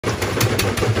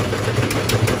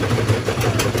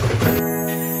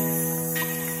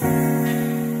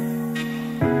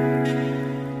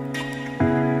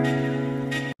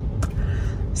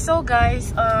Hello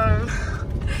guys,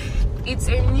 it's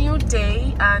a new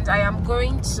day and I am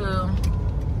going to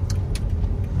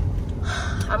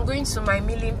my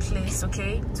milling place.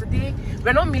 Okay, today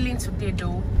we're not milling today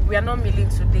though, we are not milling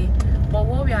today, but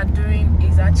what we are doing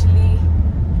is actually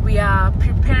we are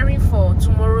preparing for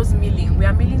tomorrow's milling. We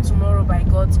are milling tomorrow by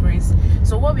God's grace.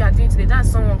 So what we are doing today,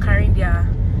 that's someone carrying their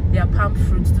palm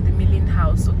fruits to the milling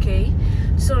house. Okay,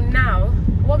 so now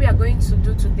what we are going to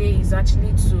do today is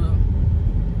actually to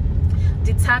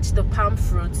detach the palm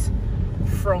fruits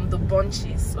from the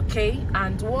bunches. Okay,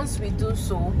 and once we do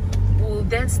so, we'll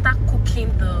then start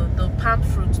cooking the palm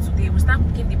fruit today. We'll start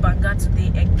cooking the banga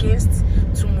today against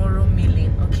tomorrow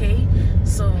milling. Okay,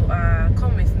 so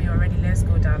come with me already, let's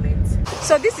go, darlings.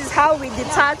 So this is how we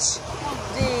detach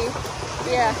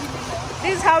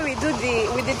this is how we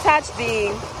detach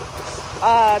the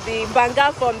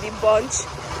banga from the bunch.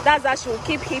 That's how she'll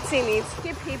keep hitting it,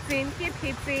 keep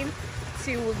hitting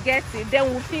till we get it, then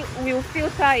we'll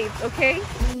filter it. Okay,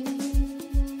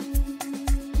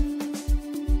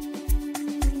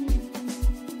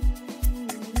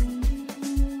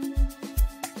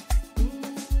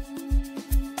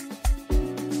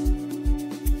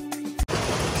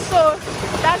 so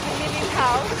that's the milling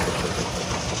house.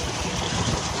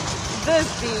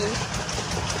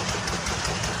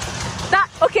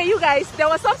 Okay, you guys, there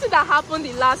was something that happened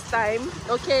the last time.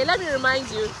 Okay, let me remind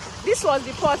you, this was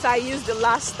the pot I used the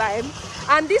last time,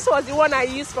 and this was the one I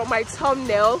used for my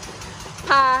thumbnail.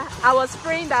 I was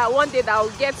praying that one day that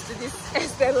I'll get to this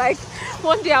extent, like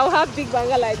one day I'll have big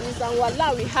banga like this, and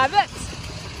voila, we have it.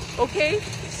 Okay,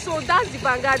 so that's the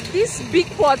banga. This big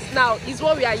pot now is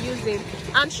what we are using,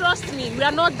 and trust me, we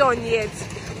are not done yet.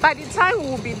 By the time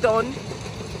we'll be done,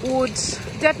 would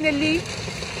definitely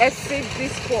exceed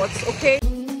this pot. Okay,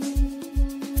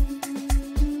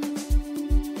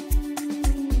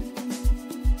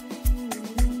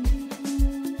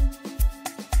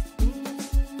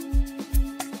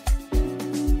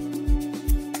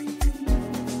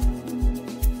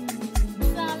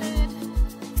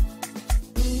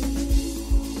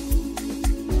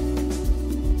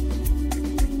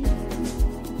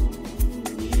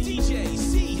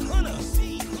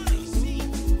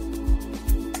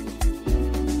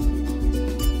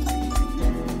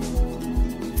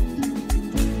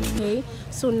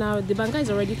 so now the banga is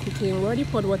already cooking. We already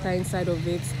poured water inside of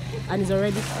it and it's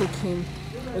already cooking.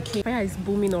 Okay, fire is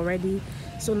booming already.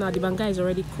 So now the banga is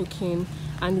already cooking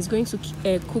and it's going to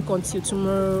cook until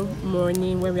tomorrow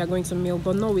morning when we are going to mill,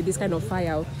 but not with this kind of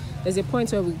fire. There's a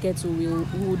point where we get to we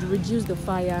would reduce the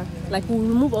fire, like we'll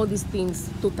remove all these things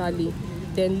totally,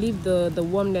 then leave the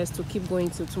warmness to keep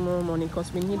going till tomorrow morning,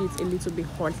 because we need it a little bit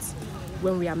hot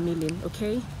when we are milling.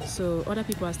 Okay, so other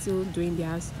people are still doing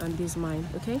theirs and this mine.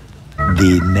 Okay,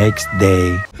 the next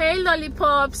day. Hey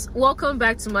lollipops, welcome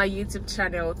back to my YouTube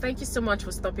channel. Thank you so much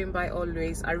for stopping by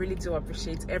always. I really do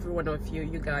appreciate every one of you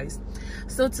guys.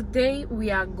 So today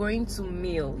we are going to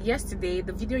mill. Yesterday,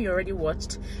 the video you already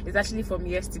watched is actually from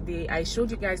yesterday. I showed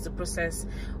you guys the process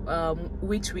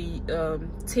which we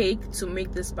take to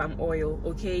make this palm oil.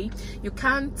 Okay, you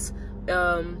can't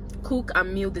cook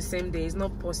and meal the same day. It's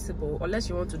not possible unless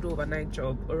you want to do overnight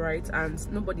job. All right,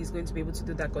 and nobody's going to be able to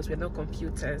do that because we're not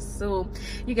computers. So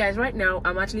you guys, right now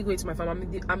I'm actually going to my farm.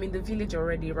 I'm in the village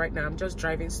already. Right now I'm just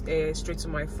driving straight to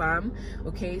my farm.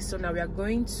 Okay, so now we are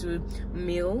going to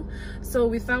mill. So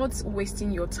without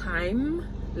wasting your time,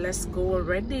 let's go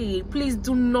already. Please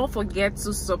do not forget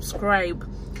to subscribe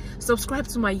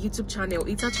to my YouTube channel.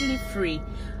 It's actually free.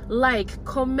 Like,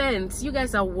 comment. You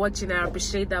guys are watching, I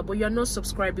appreciate that, but you're not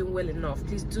subscribing well enough.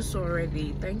 Please do so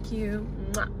already. Thank you.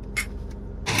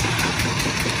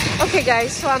 Okay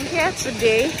guys, so I'm here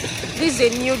today. This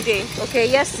is a new day. Okay,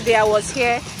 yesterday I was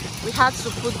here, we had to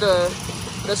put the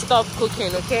stuff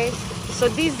cooking. Okay, so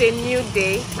this is a new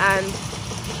day and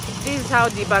this is how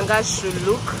the banga should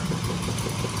look.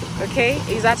 Okay,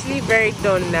 it's actually very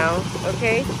done now.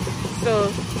 Okay, so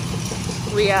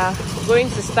we are going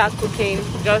to start cooking.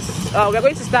 We're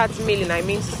going to start milling, I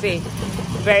mean to say,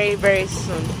 very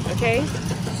soon. Okay,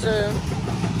 so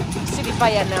see the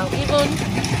fire now.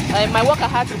 Even my worker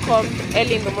had to come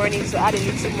early in the morning to add a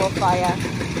little more fire.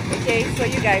 Okay, so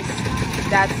you guys,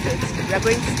 that's it. We are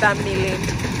going to start milling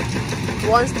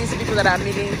once these people that are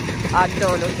milling are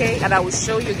done. Okay, and I will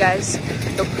show you guys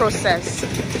the process.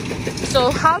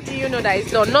 So how do you know that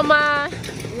it's done? Normal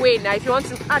way. Now if you want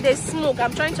to add a smoke,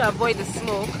 I'm trying to avoid the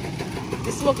smoke.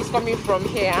 The smoke is coming from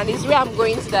here and it's where I'm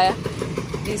going to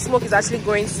the smoke is actually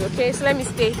going to. Okay, so let me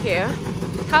stay here.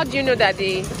 How do you know that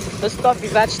the stuff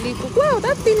is actually cooked? Wow,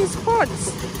 that thing is hot.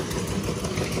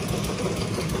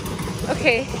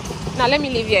 Okay, Now let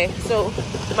me leave here so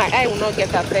my eye will not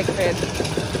get affected.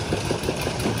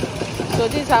 So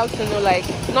this is how to know, like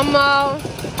normal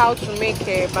how to make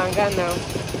a banga now.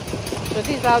 So this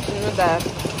is how to know that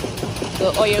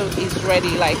the oil is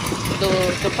ready, like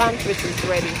the palm fruit is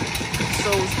ready.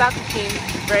 So we'll start cooking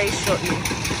very shortly.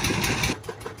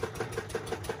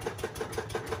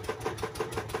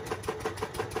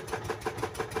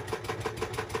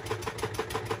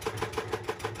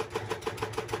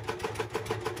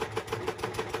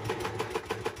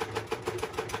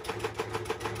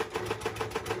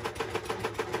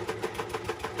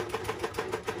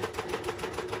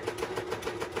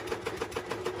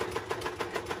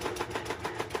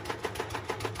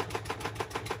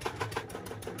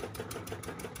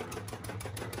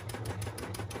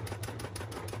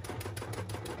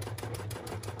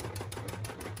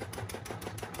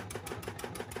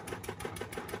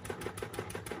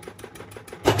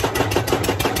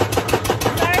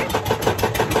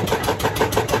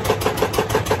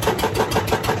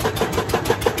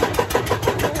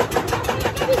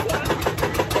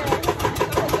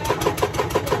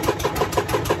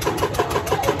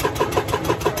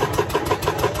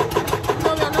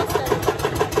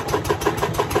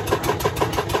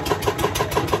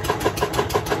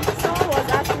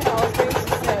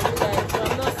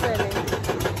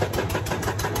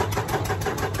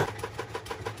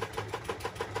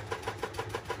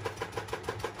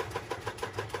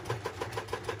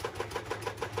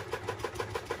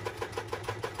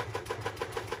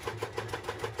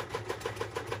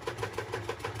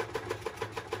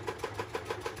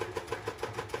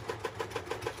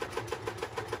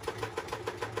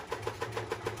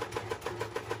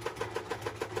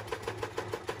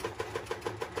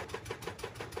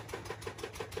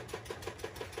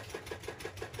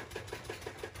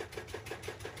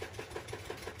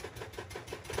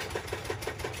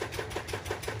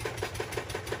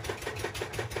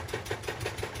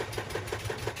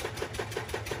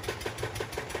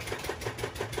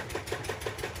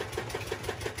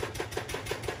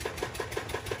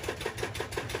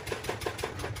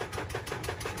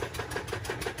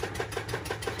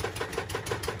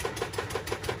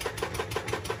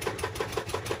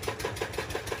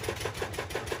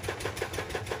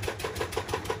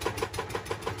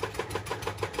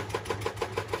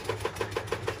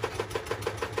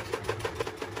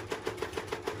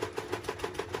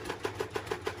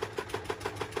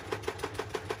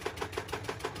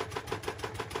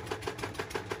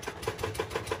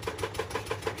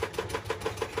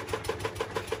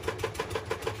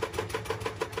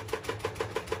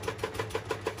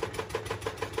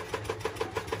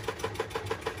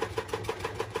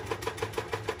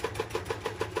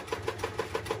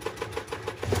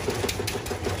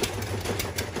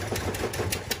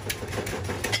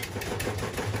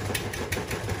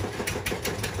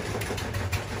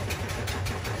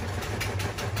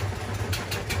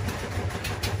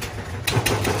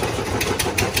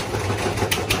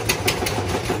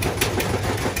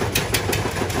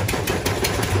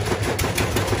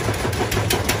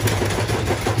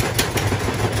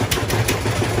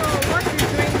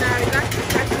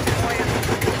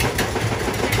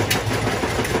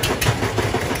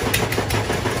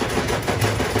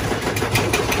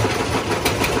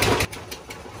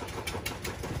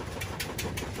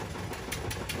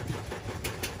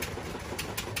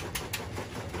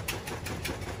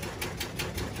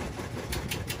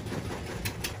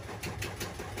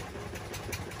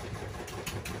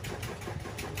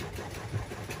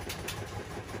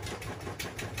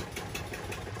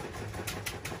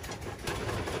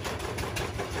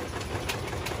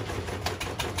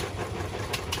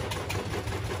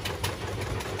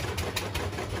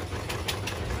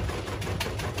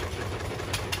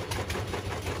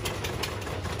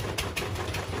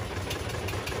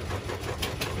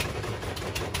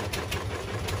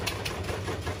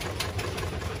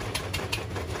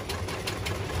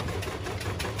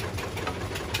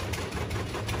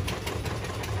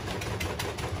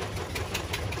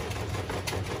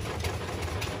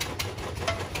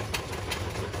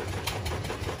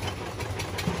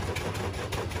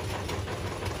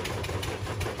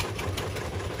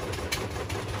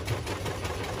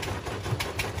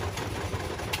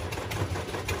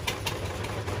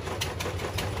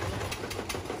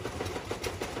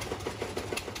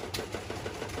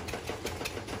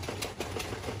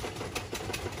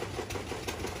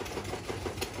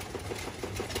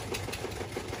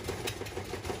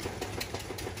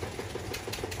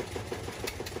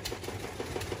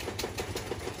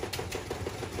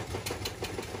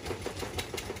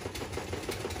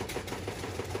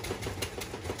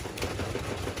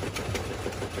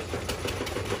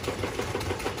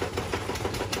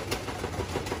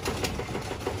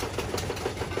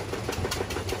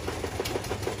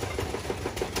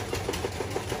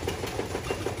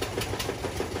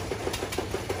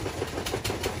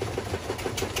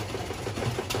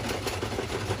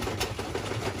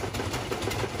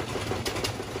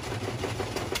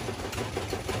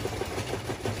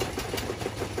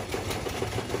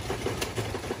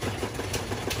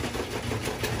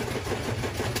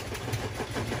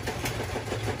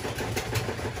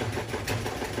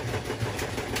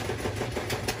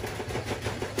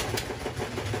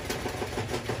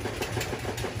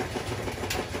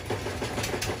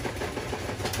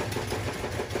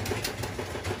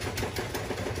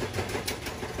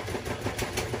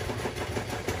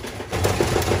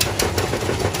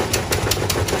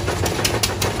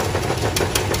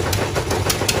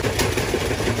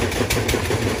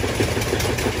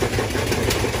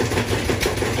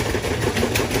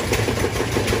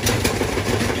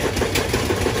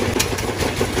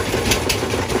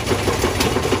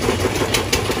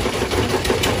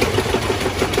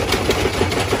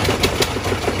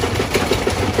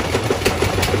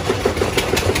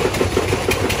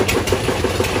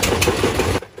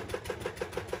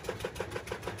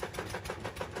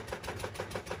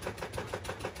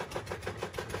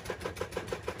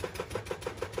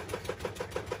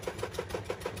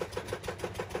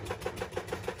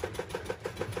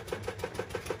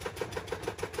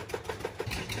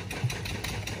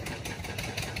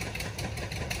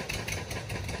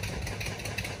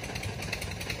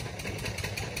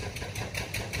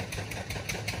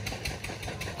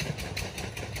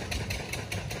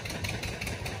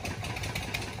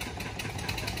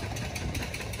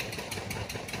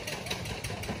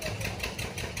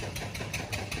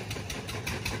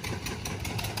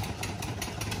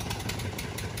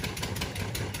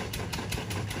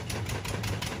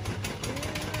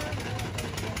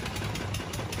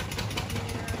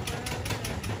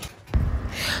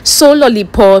 So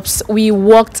lollipops, we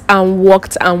walked and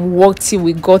walked and walked till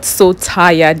we got so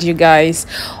tired, you guys.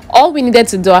 All we needed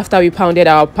to do after we pounded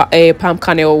our palm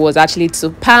kernel was actually to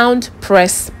pound,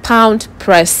 press, pound,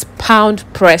 press, pound,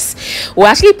 press. We're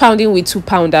actually pounding with 2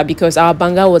 pounder because our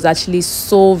banga was actually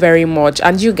so very much.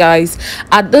 And you guys,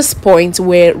 at this point,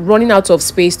 we're running out of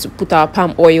space to put our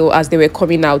palm oil as they were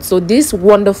coming out. So this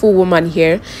wonderful woman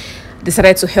here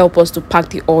decided to help us to pack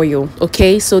the oil.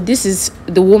 Okay, so this is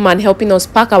the woman helping us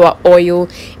pack our oil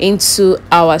into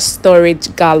our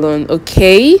storage gallon.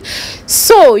 Okay,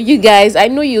 so you guys, I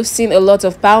know you've seen a lot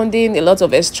of pounding, a lot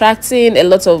of extracting, a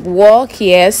lot of work.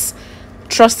 Yes,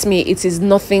 trust me, it is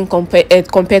nothing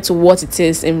compared to what it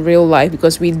is in real life,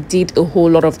 because we did a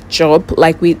whole lot of job.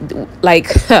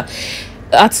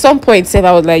 At some point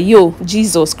I was like, yo,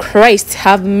 Jesus Christ,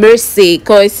 have mercy,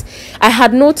 because I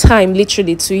had no time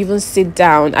literally to even sit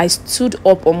down. I stood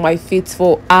up on my feet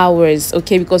for hours,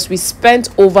 okay, because we spent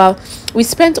over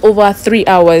 3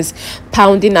 hours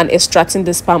pounding and extracting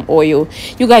this palm oil.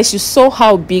 You guys, you saw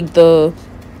how big the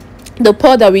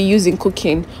pot that we use in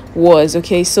cooking was.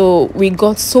 Okay, so we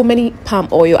got so many palm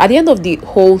oil. At the end of the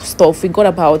whole stuff, we got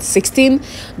about 16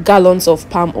 gallons of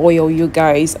palm oil, you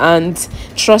guys. And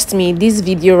trust me, this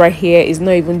video right here is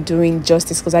not even doing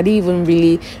justice, because I didn't even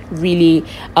really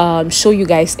show you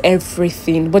guys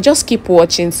everything. But just keep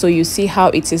watching so you see how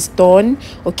it is done.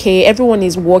 Okay, everyone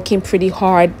is working pretty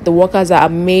hard. The workers are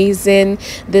amazing.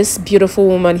 This beautiful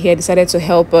woman here decided to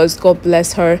help us. God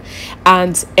bless her,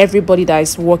 and everybody that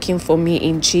is working for me,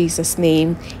 in Jesus'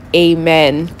 name,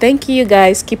 amen. Thank you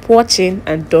guys. Keep watching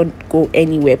and don't go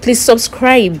anywhere. Please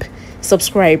subscribe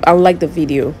and like the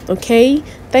video. Okay,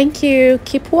 thank you.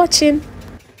 Keep watching.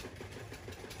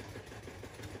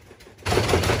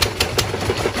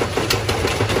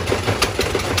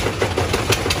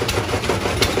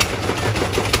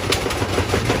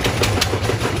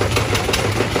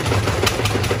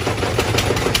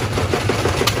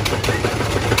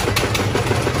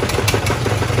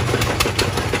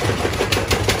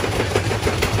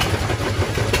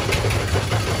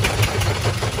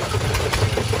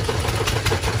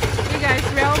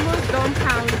 We're almost done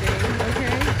pounding,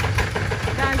 okay?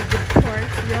 That's the part.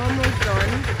 We're almost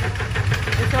done.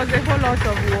 It was a whole lot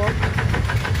of work.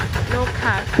 No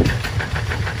cat.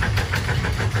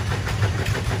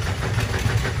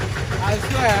 I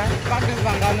swear, back in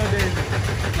Bangano days.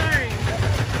 Sorry.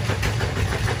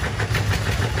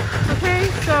 Okay,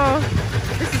 so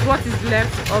this is what is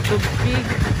left of the big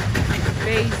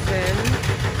basin.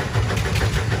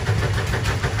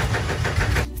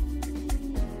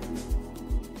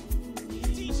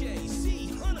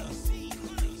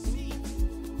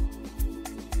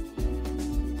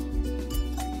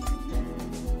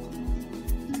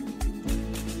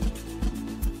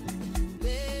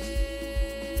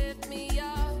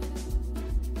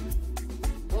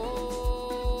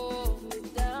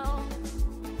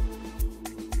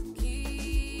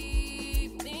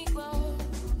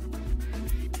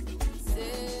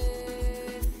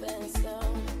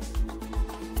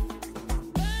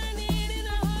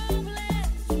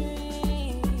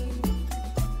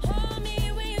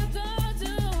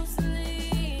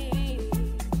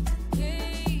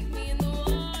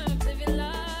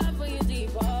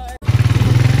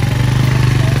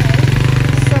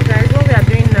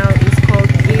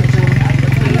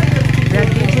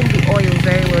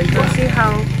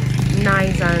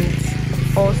 Nice and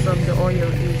awesome the oil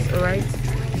is. All right,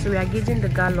 so we are gauging the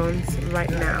gallons right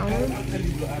now.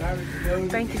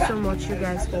 Thank you so much, you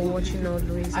guys, for watching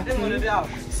always. Okay,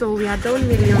 so we are done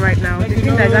milling right now. The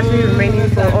thing that's actually remaining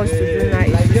for us to do now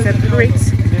is to separate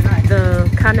the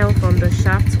kernel from the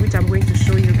shaft, which I'm going to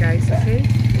show you guys. Okay,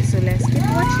 so let's keep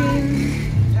watching.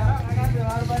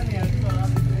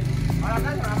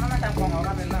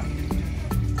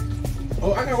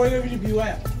 Oh, I can wait you be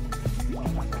where.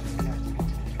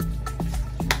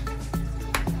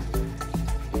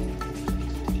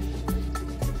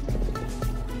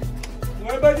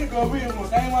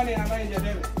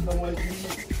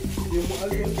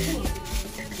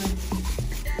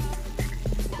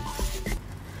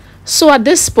 So at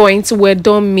this point, we're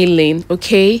done milling.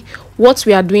 Okay, what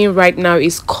we are doing right now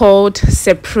is called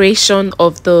separation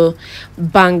of the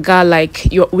banga.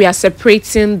 We are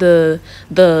separating the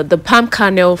palm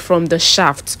kernel from the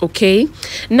shaft. Okay,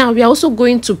 now we are also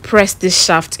going to press this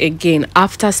shaft again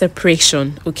after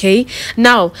separation. Okay,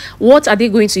 now what are they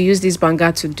going to use this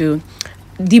banga to do?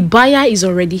 the buyer is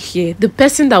already here. The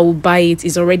person that will buy it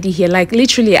is already here. Like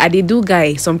literally, I did do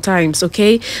guy sometimes.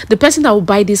 Okay, the person that will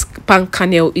buy this pan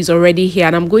kernel is already here,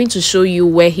 and I'm going to show you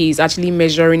where he is actually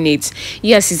measuring it.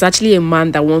 Yes, he's actually a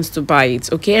man that wants to buy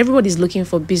it. Okay, everybody's looking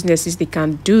for businesses they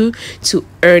can do to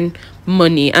earn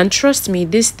money, and trust me,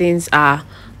 these things are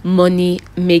money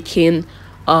making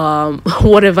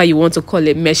whatever you want to call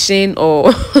it, machine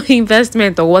or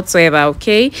investment or whatsoever.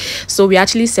 Okay, so we're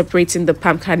actually separating the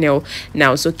palm kernel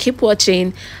now, so keep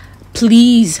watching.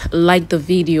 Please like the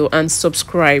video and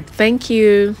subscribe. Thank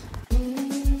you.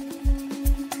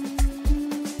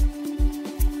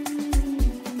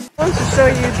 I want to show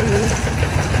you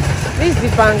this is the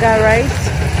banga, right?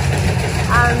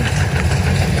 And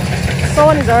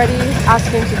someone is already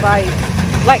asking to buy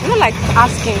it, like not like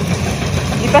asking.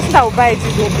 The person that will buy it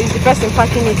is the person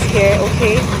packing it here.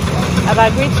 Okay, I've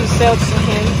agreed to sell to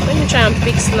him. Let me try and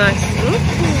pick snacks.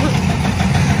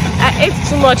 I ate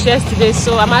too much yesterday,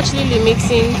 so I'm actually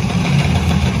limiting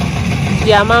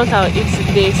the amount I'll eat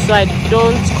today, so I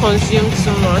don't consume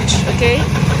too much. Okay,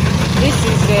 this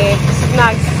is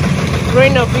snacks.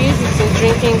 Growing up, we use it in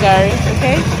drinking gari.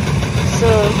 Okay, so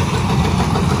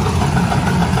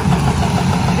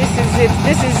this is it.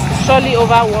 This is surely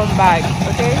over one bag.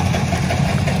 Okay.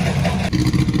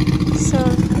 So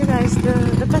you guys,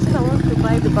 the person that wants to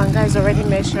buy the banga is already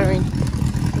measuring.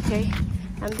 Okay,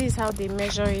 and this is how they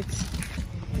measure it.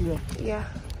 Yeah.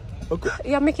 Okay.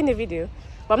 You're making a video,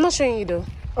 but I'm not showing you though.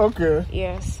 Okay.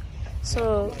 Yes.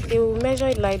 So they will measure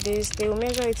it like this. They will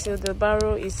measure it till the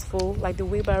barrow is full, like the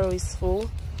wheelbarrow is full.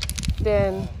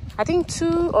 Then I think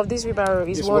 2 of this wheelbarrow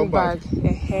is one bag.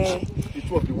 The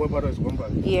 2 of the wheelbarrow is one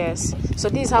bag. Yes. So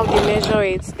this is how they measure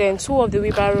it. Then 2 of the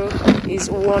wheelbarrow is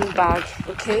one bag.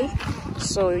 Okay.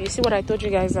 So you see what I told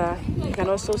you guys, you can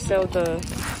also sell the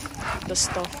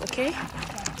stuff. Okay.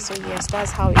 So yes, that's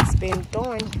how it's been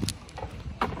done.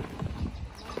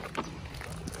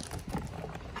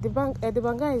 The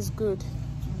banga is good.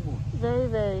 Very,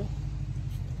 very.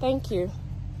 Thank you.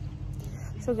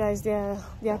 So guys, they're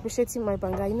appreciating my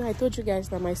banga. You know, I told you guys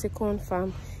that my second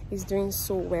farm is doing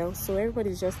so well, so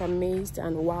everybody's just amazed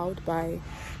and wowed by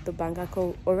the banga.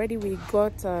 Already we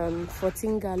got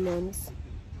 14 gallons,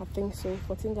 I think so,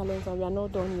 14 gallons, and we are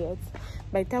not done yet.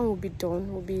 By the time we'll be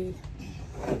done, we'll be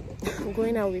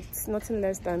going out with nothing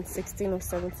less than 16 or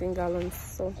 17 gallons.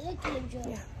 So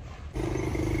yeah.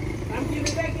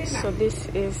 So this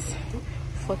is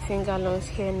 14 gallons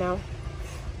here now.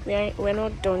 We're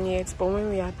not done yet, but when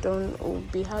we are done, we'll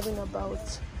be having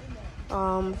about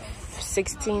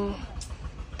 16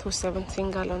 to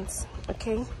 17 gallons.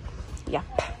 Okay. Yep.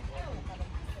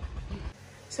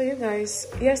 So you guys,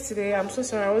 yesterday, I'm so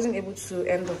sorry I wasn't able to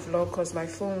end the vlog because my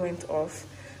phone went off.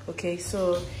 Okay,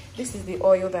 so this is the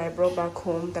oil that I brought back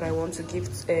home that I want to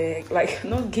gift, like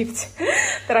not gift,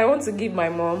 that I want to give my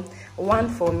mom. One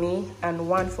for me and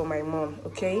one for my mom.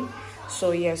 Okay,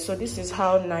 so yeah, so this is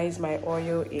how nice my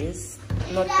oil is.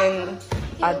 Nothing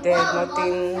added,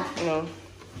 nothing, you know.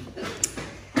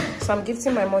 So I'm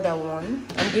gifting my mother one.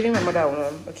 I'm giving my mother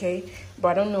one. Okay, but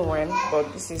I don't know when.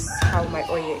 But this is how my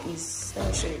oil is. Let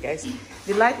me show you guys.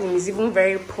 The lighting is even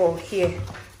very poor here.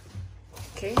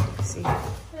 Okay, see,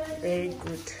 very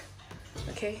good.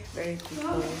 Okay, very good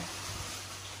oil.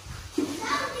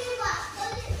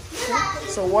 Okay.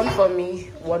 So one for me,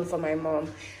 one for my mom.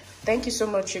 Thank you so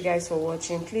much, you guys, for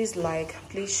watching. Please like,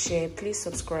 please share, please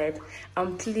subscribe,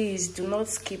 and please do not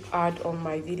skip ad on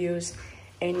my videos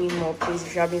anymore. Please,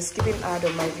 if you have been skipping ad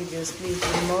on my videos, please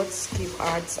do not skip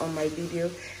ads on my video.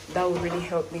 That will really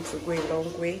help me to go a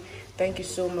long way. Thank you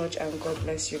so much, and God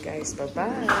bless you guys. Bye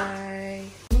bye.